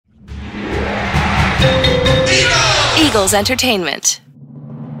Eagles Entertainment.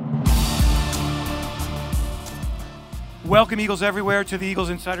 Welcome, Eagles everywhere, to the Eagles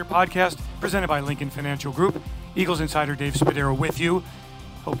Insider Podcast, presented by Lincoln Financial Group. Eagles Insider Dave Spadaro with you.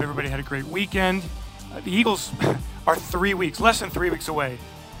 Hope everybody had a great weekend. The Eagles are less than 3 weeks away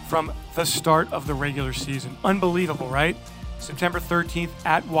from the start of the regular season. Unbelievable, right? September 13th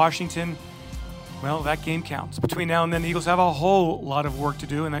at Washington. Well, that game counts. Between now and then, the Eagles have a whole lot of work to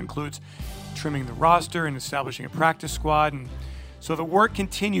do, and that includes trimming the roster and establishing a practice squad. And so the work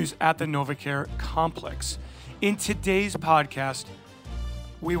continues at the NovaCare complex. In today's podcast,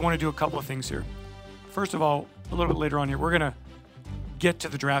 we want to do a couple of things here. First of all, a little bit later on here, we're going to get to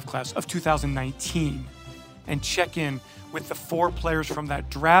the draft class of 2019 and check in with the 4 players from that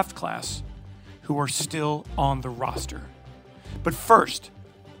draft class who are still on the roster. But first,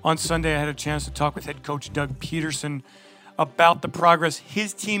 on Sunday, I had a chance to talk with head coach Doug Pederson about the progress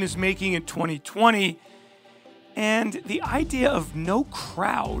his team is making in 2020 and the idea of no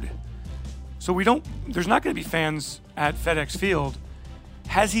crowd. So there's not going to be fans at FedEx Field.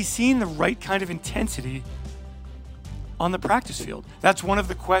 Has he seen the right kind of intensity on the practice field? That's one of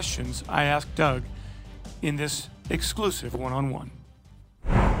the questions I asked Doug in this exclusive one-on-one.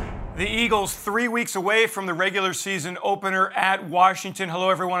 The Eagles 3 weeks away from the regular season opener at Washington.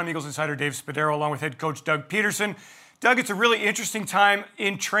 Hello, everyone. I'm Eagles Insider Dave Spadaro, along with head coach Doug Pederson. Doug, it's a really interesting time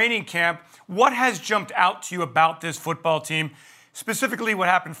in training camp. What has jumped out to you about this football team? Specifically, what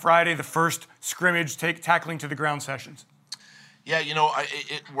happened Friday, the first scrimmage, tackling to the ground sessions? Yeah,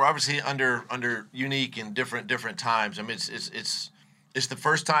 we're obviously under unique and different times. I mean, it's the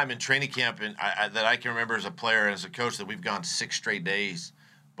first time in training camp that I can remember as a player and as a coach that we've gone 6 straight days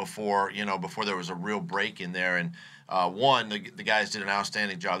before there was a real break in there. And the guys did an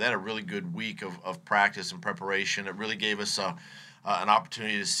outstanding job. They had a really good week of practice and preparation. It really gave us an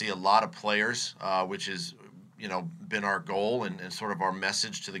opportunity to see a lot of players, which is been our goal and sort of our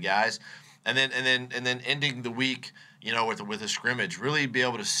message to the guys, and then ending the week, with a scrimmage, really be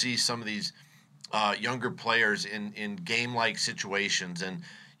able to see some of these younger players in game-like situations, and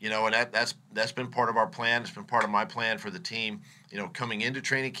that's been part of our plan. It's been part of my plan for the team. Coming into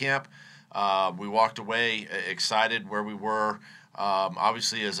training camp, we walked away excited where we were.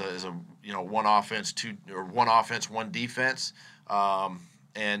 Obviously, as a one offense, one defense.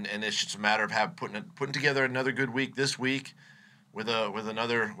 And it's just a matter of putting together another good week this week with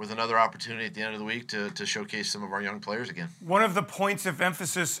another opportunity at the end of the week to showcase some of our young players again. One of the points of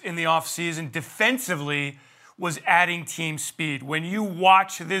emphasis in the offseason defensively was adding team speed. When you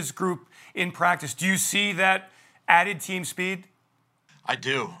watch this group in practice, do you see that added team speed? I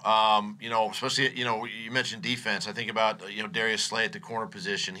do. Especially you mentioned defense. I think about Darius Slay at the corner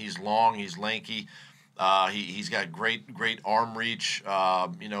position. He's long, he's lanky. He's got great arm reach.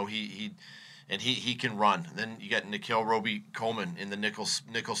 He can run. Then you got Nikhil Roby-Coleman in the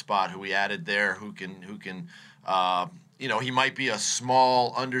nickel spot, who we added there, who can he might be a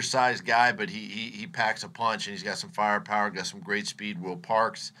small, undersized guy, but he packs a punch, and he's got some firepower, got some great speed. Will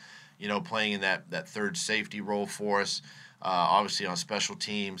Parks, playing in that third safety role for us, obviously on special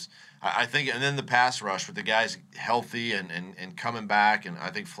teams. I think, and then the pass rush with the guys healthy and coming back, and I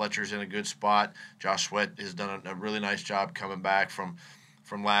think Fletcher's in a good spot. Josh Sweat has done a really nice job coming back from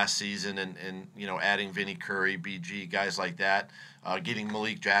last season, and adding Vinny Curry, BG, guys like that, getting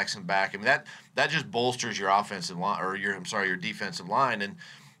Malik Jackson back. I mean, that just bolsters your offensive line, or your defensive line, and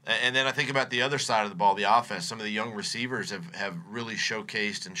then I think about the other side of the ball, the offense. Some of the young receivers have really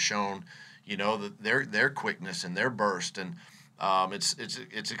showcased and shown, their quickness and their burst, and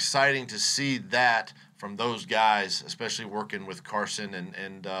it's exciting to see that from those guys, especially working with Carson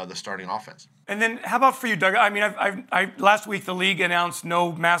and the starting offense. And then how about for you, Doug? I mean, I last week the league announced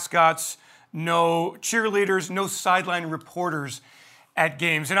no mascots, no cheerleaders, no sideline reporters at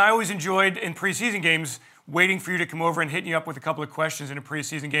games. And I always enjoyed in preseason games waiting for you to come over and hitting you up with a couple of questions in a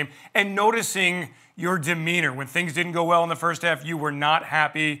preseason game and noticing your demeanor. When things didn't go well in the first half, you were not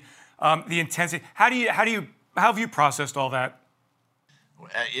happy. The intensity. How have you processed all that?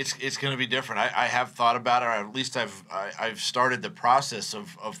 It's going to be different. I have thought about it, or at least I've started the process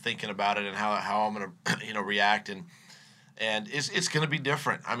of thinking about it and how I'm going to react, and it's going to be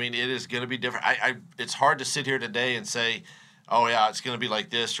different. I mean, it is going to be different. It's hard to sit here today and say, oh yeah, it's going to be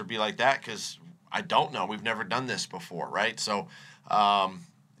like this or be like that, because I don't know. We've never done this before, right? So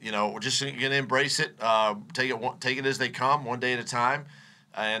we're just going to embrace it, take it as they come, one day at a time,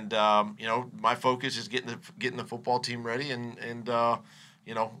 and my focus is getting the football team ready and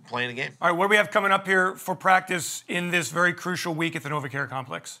playing a game. All right, what do we have coming up here for practice in this very crucial week at the NovaCare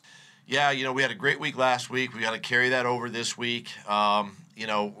complex? Yeah, we had a great week last week. We got to carry that over this week. We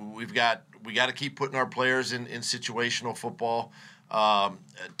got to keep putting our players in situational football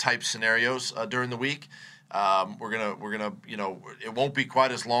type scenarios during the week. We're gonna it won't be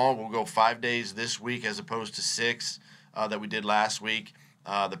quite as long. We'll go 5 days this week as opposed to 6 that we did last week.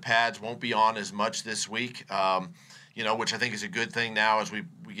 The pads won't be on as much this week, which I think is a good thing now as we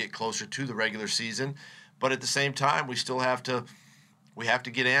get closer to the regular season. But at the same time, we have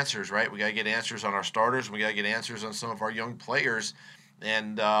to get answers, right? We got to get answers on our starters. We got to get answers on some of our young players,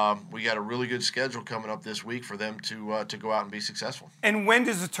 and we got a really good schedule coming up this week for them to go out and be successful. And when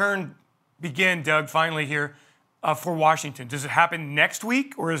does the turn begin, Doug? Finally here for Washington, does it happen next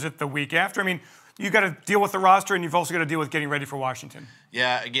week or is it the week after? I mean, you got to deal with the roster, and you've also got to deal with getting ready for Washington.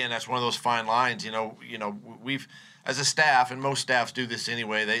 Yeah, again, that's one of those fine lines. We've as a staff, and most staffs do this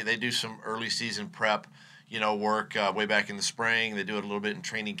anyway. They do some early season prep. Work way back in the spring. They do it a little bit in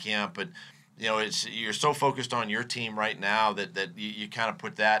training camp, but you're so focused on your team right now that you kind of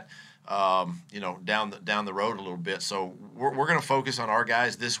put that down the road a little bit. So we're going to focus on our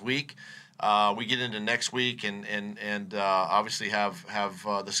guys this week. We get into next week and obviously have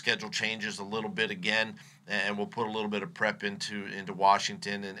the schedule changes a little bit again, and we'll put a little bit of prep into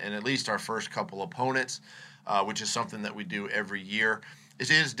Washington and at least our first couple opponents, which is something that we do every year. It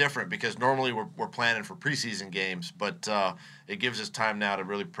is different because normally we're planning for preseason games, but it gives us time now to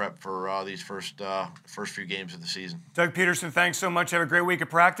really prep for these first few games of the season. Doug Pederson, thanks so much. Have a great week of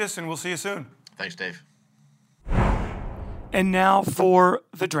practice, and we'll see you soon. Thanks, Dave. And now for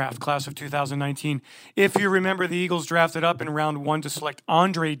the draft class of 2019. If you remember, the Eagles drafted up in round 1 to select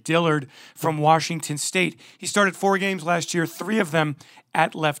Andre Dillard from Washington State. He started 4 games last year, 3 of them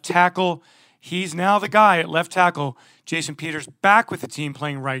at left tackle. He's now the guy at left tackle. Jason Peters back with the team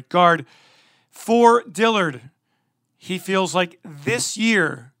playing right guard. For Dillard, he feels like this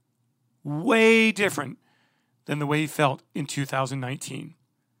year way different than the way he felt in 2019.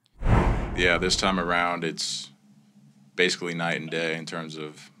 Yeah, this time around it's basically night and day in terms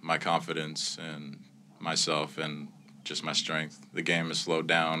of my confidence and myself and just my strength. The game has slowed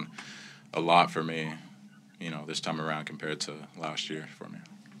down a lot for me, this time around compared to last year for me.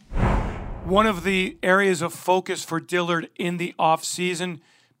 One of the areas of focus for Dillard in the offseason,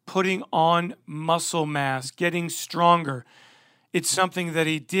 putting on muscle mass, getting stronger. It's something that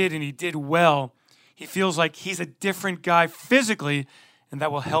he did, and he did well. He feels like he's a different guy physically, and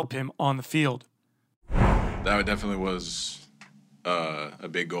that will help him on the field. That definitely was a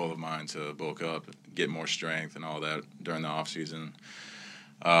big goal of mine, to bulk up, get more strength and all that during the offseason.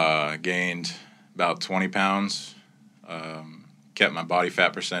 Gained about 20 pounds. Kept my body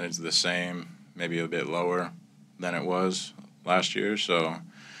fat percentage the same, maybe a bit lower than it was last year. So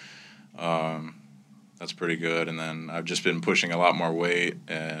that's pretty good. And then I've just been pushing a lot more weight,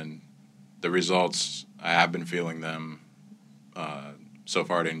 and the results, I have been feeling them so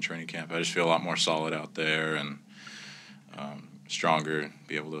far in training camp. I just feel a lot more solid out there and stronger,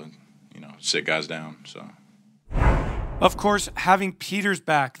 be able to, sit guys down. So. Of course, having Peters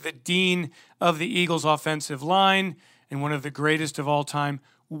back, the dean of the Eagles offensive line, and one of the greatest of all time,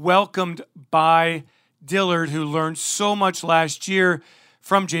 welcomed by Dillard, who learned so much last year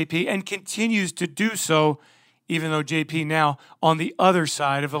from JP and continues to do so, even though JP now on the other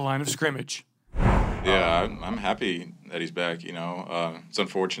side of the line of scrimmage. Yeah, I'm happy that he's back. It's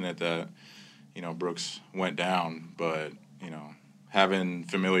unfortunate that, Brooks went down, but, having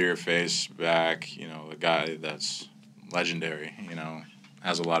familiar face back, a guy that's legendary,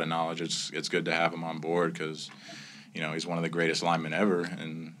 has a lot of knowledge. It's good to have him on board because, he's one of the greatest linemen ever,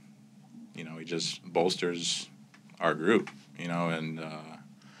 and, he just bolsters our group, and,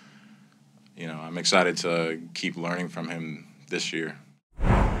 I'm excited to keep learning from him this year.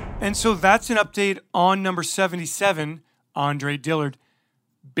 And so that's an update on number 77, Andre Dillard.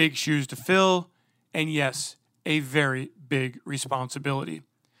 Big shoes to fill, and yes, a very big responsibility.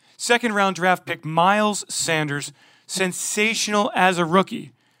 Second-round draft pick Miles Sanders, sensational as a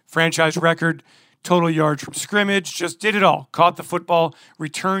rookie. Franchise record, total yards from scrimmage, just did it all. Caught the football,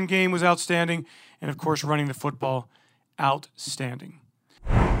 return game was outstanding, and of course running the football, outstanding.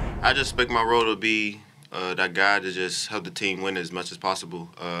 I just expect my role to be that guy to just help the team win as much as possible.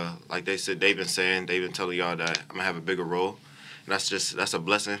 Like they said, they've been telling y'all that I'm gonna have a bigger role, and that's a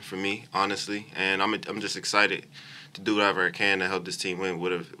blessing for me, honestly. And I'm just excited to do whatever I can to help this team win,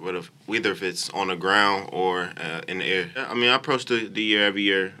 whether if it's on the ground or in the air. I mean, I approach the year every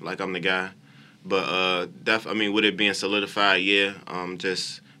year like I'm the guy, but with it being solidified,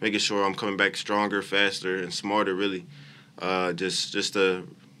 just making sure I'm coming back stronger, faster, and smarter, really,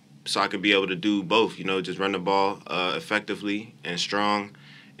 so I can be able to do both, just run the ball effectively and strong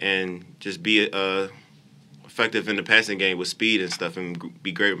and just be effective in the passing game with speed and stuff and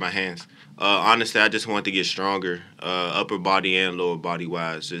be great with my hands. Honestly, I just want to get stronger, upper body and lower body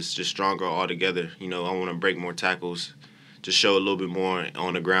wise, just stronger altogether. I want to break more tackles, just show a little bit more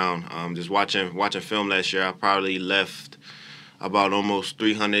on the ground. Just watching film last year, I probably left about almost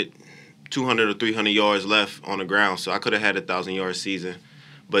 200 or 300 yards left on the ground, so I could have had a 1,000-yard season.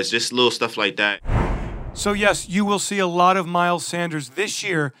 But it's just little stuff like that. So yes, you will see a lot of Miles Sanders this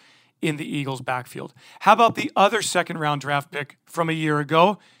year in the Eagles' backfield. How about the other second-round draft pick from a year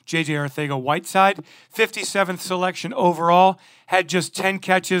ago, J.J. Arcega-Whiteside, 57th selection overall, had just 10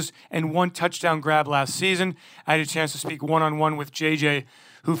 catches and 1 touchdown grab last season. I had a chance to speak one-on-one with J.J.,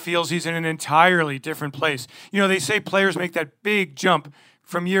 who feels he's in an entirely different place. They say players make that big jump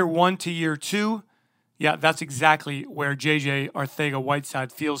from year 1 to year 2. Yeah, that's exactly where J.J.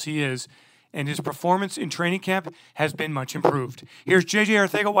 Arcega-Whiteside feels he is, and his performance in training camp has been much improved. Here's J.J.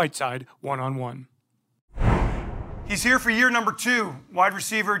 Arcega-Whiteside one-on-one. He's here for year number 2. Wide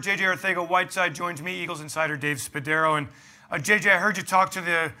receiver J.J. Arcega-Whiteside joins me, Eagles insider Dave Spadaro. And J.J., I heard you talk to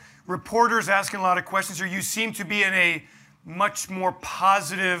the reporters asking a lot of questions here. You seem to be in a much more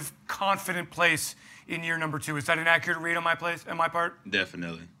positive, confident place in year number 2. Is that an accurate read on my part?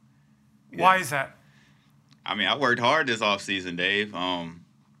 Definitely. Yeah. Why is that? I mean, I worked hard this offseason, Dave.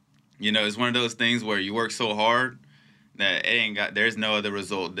 It's one of those things where you work so hard that there's no other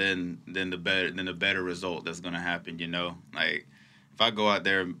result than the better result that's gonna happen. Like if I go out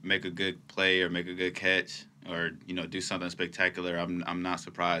there and make a good play or make a good catch or do something spectacular, I'm not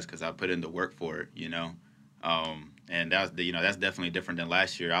surprised because I put in the work for it. And that's definitely different than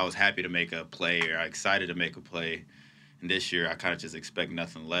last year. I was happy to make a play or excited to make a play, and this year I kind of just expect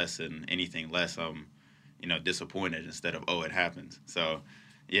nothing less, and anything less I'm disappointed instead of it happens. So.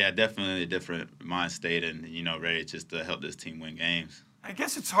 Yeah, definitely a different mind state and, ready just to help this team win games. I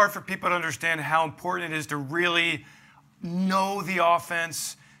guess it's hard for people to understand how important it is to really know the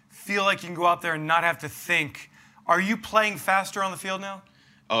offense, feel like you can go out there and not have to think. Are you playing faster on the field now?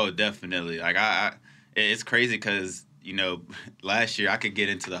 Oh, definitely. Like, it's crazy because, last year I could get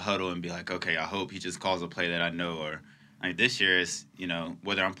into the huddle and be like, okay, I hope he just calls a play that I know. Or this year it's,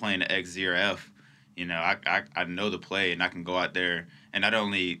 whether I'm playing the X, Z, or F, I know the play and I can go out there and not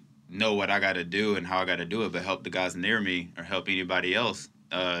only know what I got to do and how I got to do it, but help the guys near me or help anybody else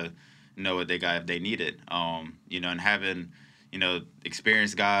know what they got if they need it. And having,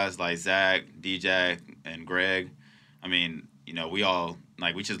 experienced guys like Zach, DJ, and Greg, I mean, we all,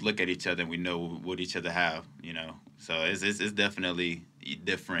 we just look at each other and we know what each other have, So it's definitely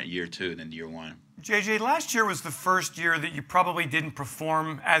different year 2 than year 1. JJ, last year was the first year that you probably didn't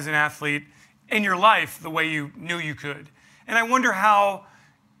perform as an athlete in your life the way you knew you could. And I wonder how,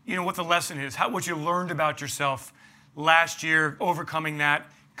 what the lesson is, what you learned about yourself last year, overcoming that,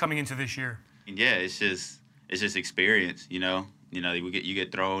 coming into this year. Yeah, it's just experience, you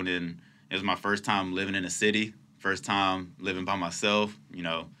get thrown in. It was my first time living in a city, first time living by myself,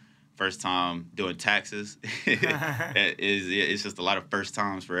 first time doing taxes. It's just a lot of first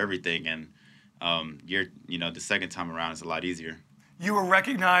times for everything. And the second time around is a lot easier. You were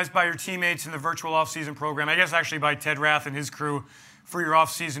recognized by your teammates in the virtual off-season program, I guess actually by Ted Rath and his crew, for your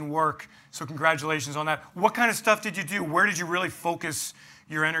off-season work. So congratulations on that. What kind of stuff did you do? Where did you really focus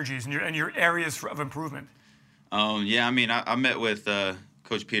your energies and your areas of improvement? I met with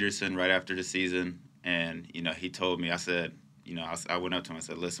Coach Peterson right after the season, and he told me. I said, I went up to him. I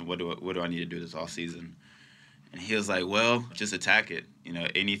said, listen, what do I need to do this off-season? And he was like, well, just attack it.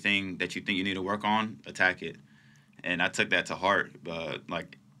 Anything that you think you need to work on, attack it. And I took that to heart.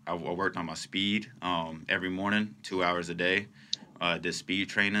 I worked on my speed every morning, 2 hours a day. Did speed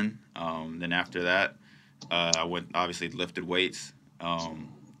training. Then after that, I lifted weights,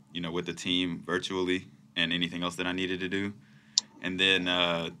 with the team virtually and anything else that I needed to do. And then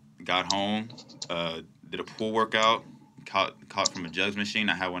got home, did a pool workout, caught from a jugs machine.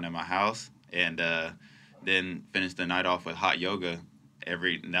 I had one at my house. And then finished the night off with hot yoga.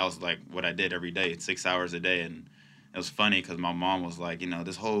 And that was what I did every day, 6 hours a day. And it was funny because my mom was like,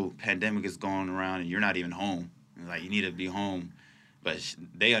 this whole pandemic is going around and you're not even home. And you need to be home. But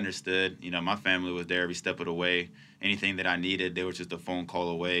they understood. My family was there every step of the way. Anything that I needed, they were just a phone call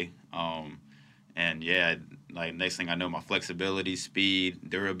away. Next thing I know, my flexibility, speed,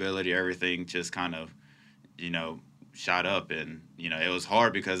 durability, everything just kind of, shot up. And, it was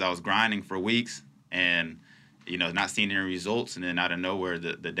hard because I was grinding for weeks and, not seeing any results. And then out of nowhere,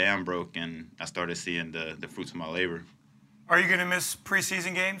 the dam broke and I started seeing the fruits of my labor. Are you going to miss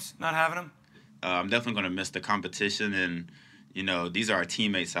preseason games, not having them? I'm definitely going to miss the competition. And, these are our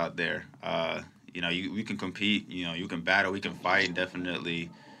teammates out there. We can compete, you can battle, we can fight, and definitely,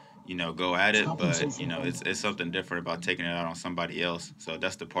 go at it. But, it's something different about taking it out on somebody else. So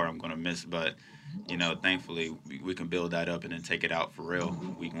that's the part I'm going to miss. But, thankfully we can build that up and then take it out for real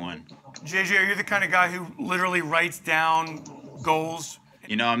week 1. JJ, are you the kind of guy who literally writes down goals?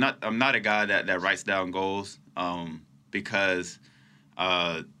 I'm not a guy that writes down goals because,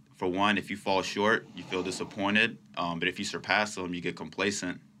 for one, if you fall short, you feel disappointed. But if you surpass them, you get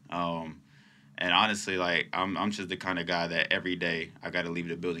complacent. And honestly, like I'm just the kind of guy that every day I got to leave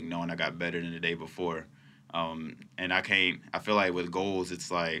the building knowing I got better than the day before. And I feel like with goals,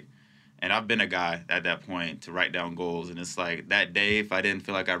 it's like, and I've been a guy at that point to write down goals. And it's like that day, if I didn't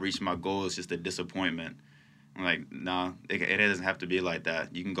feel like I reached my goal, it's just a disappointment. I'm like, nah, it doesn't have to be like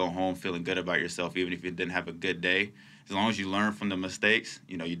that. You can go home feeling good about yourself, even if you didn't have a good day. As long as you learn from the mistakes,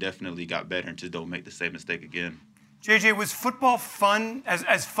 you definitely got better and just don't make the same mistake again. JJ, was football fun,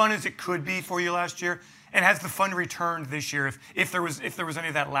 as fun as it could be for you last year? And has the fun returned this year, if there was any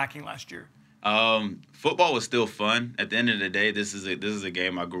of that lacking last year? Football was still fun. At the end of the day, this is a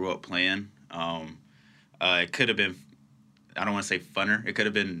game I grew up playing. It could have been, I don't want to say funner. It could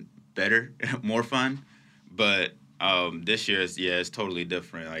have been better, more fun. But this year, it's totally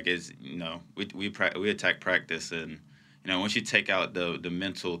different. Like we attack practice, and once you take out the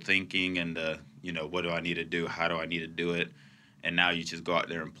mental thinking and the what do I need to do, how do I need to do it, and now you just go out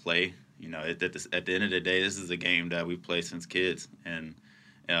there and play. At the end of the day, this is a game that we've played since kids, and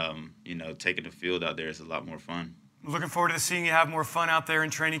taking the field out there is a lot more fun. Looking forward to seeing you have more fun out there in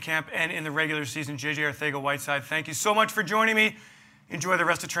training camp and in the regular season. JJ Arcega-Whiteside, thank you so much for joining me. Enjoy the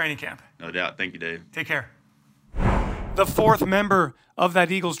rest of training camp. No doubt. Thank you, Dave. Take care. The fourth member of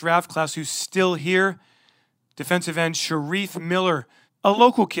that Eagles draft class who's still here, defensive end Shareef Miller, a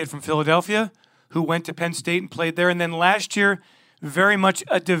local kid from Philadelphia who went to Penn State and played there. And then last year, very much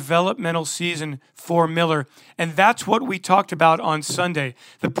a developmental season for Miller. And that's what we talked about on Sunday,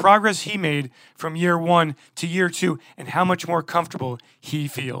 the progress he made from year 1 to year 2 and how much more comfortable he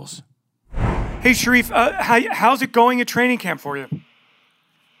feels. Hey, Shareef, how's it going at training camp for you?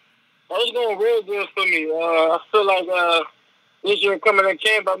 It's going real good for me. I feel like this year coming in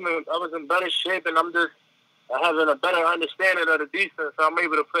camp, I was in better shape, and I'm just having a better understanding of the defense. So I'm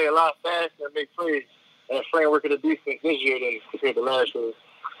able to play a lot faster and make plays and framework of the defense this year than compared to last year.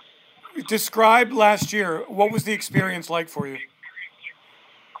 Describe last year. What was the experience like for you?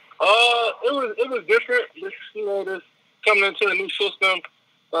 It was different. Just coming into a new system,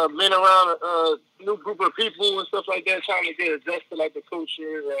 being around a new group of people and stuff like that, trying to get adjusted like the coaches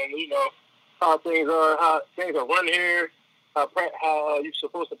and how things are run here, how you're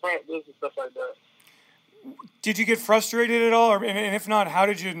supposed to practice and stuff like that. Did you get frustrated at all, and if not, how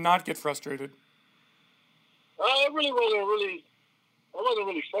did you not get frustrated? I wasn't really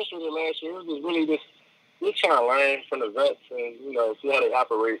frustrated last year. It was really just trying to learn from the vets and see how they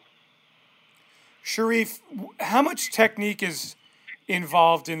operate. Shareef, how much technique is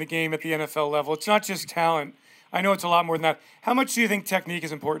involved in the game at the NFL level? It's not just talent. I know it's a lot more than that. How much do you think technique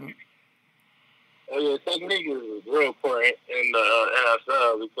is important? Yeah, technique is real important in the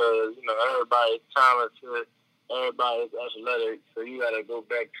NFL because everybody's talented, everybody's athletic, so you got to go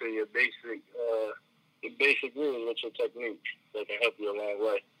back to your basic rules with your technique that can help you a long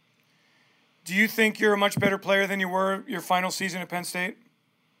way. Do you think you're a much better player than you were your final season at Penn State?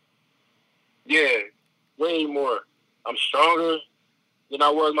 Yeah, way more. I'm stronger than I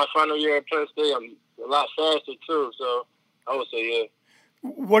was my final year at Penn State. I'm a lot faster too, so I would say yeah.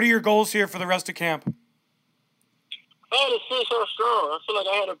 What are your goals here for the rest of camp? I had to finish off strong. I feel like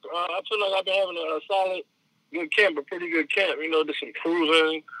I've been having a solid, good camp, a pretty good camp. Just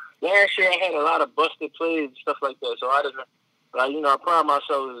improving. Last year I had a lot of busted plays and stuff like that, so I didn't. I pride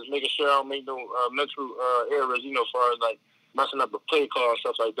myself as making sure I don't make no mental errors. As far as like messing up the play call and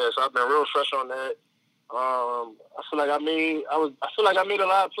stuff like that. So I've been real fresh on that. I feel like I made a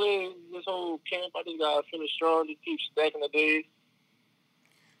lot of plays this whole camp. I just gotta finish strong to keep stacking the days.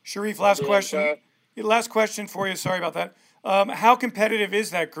 Shareef, last question for you. Sorry about that. How competitive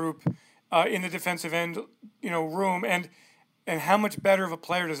is that group in the defensive end, room, and how much better of a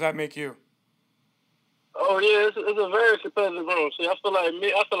player does that make you? Oh yeah, it's a very competitive room. See, I feel like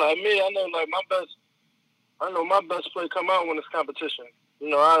me. I know my best play come out when it's competition.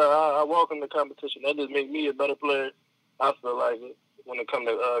 I welcome the competition. That just makes me a better player. I feel like it when it comes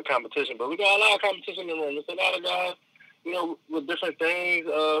to competition. But we got a lot of competition in the room. There's a lot of guys, with different things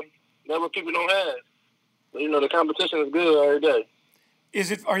that what people don't have. But, the competition is good every day.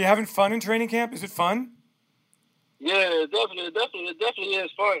 Are you having fun in training camp? Is it fun? Yeah, definitely. It definitely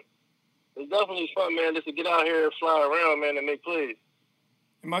is fun. It's definitely fun, man, just to get out here and fly around, man, and make plays.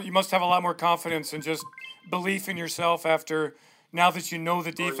 You must have a lot more confidence and just belief in yourself after now that you know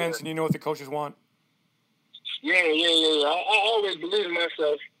the defense and you know what the coaches want? Yeah. I always believe in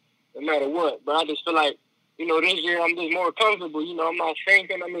myself no matter what. But I just feel like, you know, this year I'm just more comfortable. You know, I'm not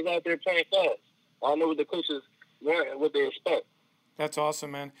thinking, I'm just out there playing fast. I know what the coaches want and what they expect. That's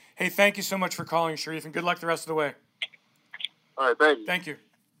awesome, man. Hey, thank you so much for calling, Sharif, and good luck the rest of the way. All right, thank you. Thank you.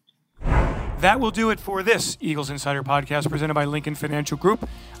 That will do it for this Eagles Insider podcast presented by Lincoln Financial Group.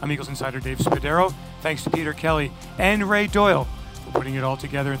 I'm Eagles Insider Dave Spadaro. Thanks to Peter Kelly and Ray Doyle for putting it all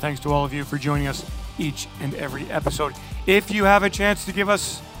together, and thanks to all of you for joining us each and every episode. If you have a chance to give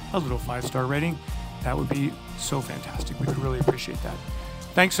us a little 5-star rating, that would be so fantastic. We would really appreciate that.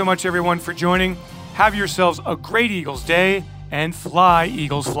 Thanks so much, everyone, for joining. Have yourselves a great Eagles day, and fly,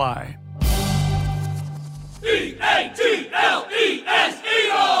 Eagles, fly.